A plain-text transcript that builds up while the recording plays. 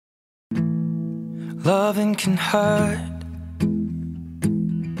Loving can hurt.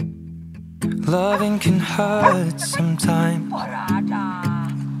 Loving can hurt sometimes,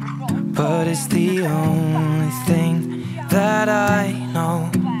 but it's the only thing that I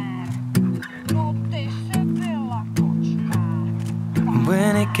know.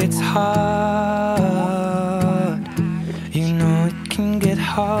 When it gets hard, you know it can get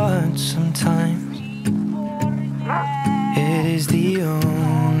hard sometimes. It is the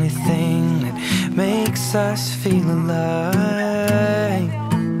only thing that makes us feel alive.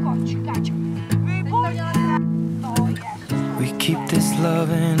 We keep this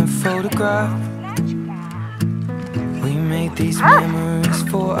love in a photograph. We made these memories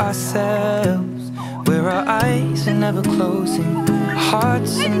for ourselves, where our eyes are never closing,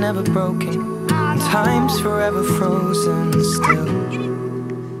 hearts are never broken, and time's forever frozen still.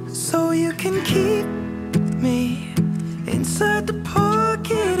 So you can keep me inside the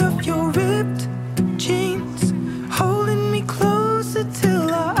pocket of your ripped jeans, holding me closer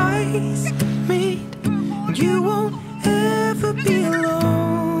till our eyes meet. You won't ever be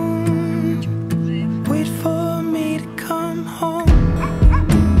alone. Wait for me to come home.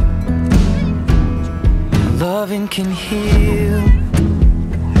 Loving can heal.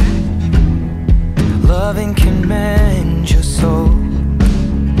 Loving can mend your soul,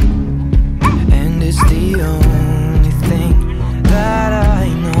 and it's the only thing that I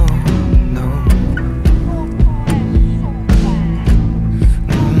know.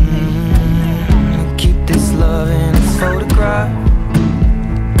 Keep this love in a photograph.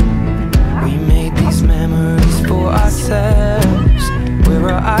 We made these memories for ourselves, where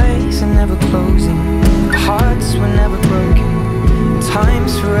our eyes are never closing, hearts were never broken,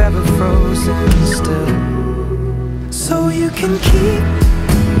 time's forever frozen still. So you can keep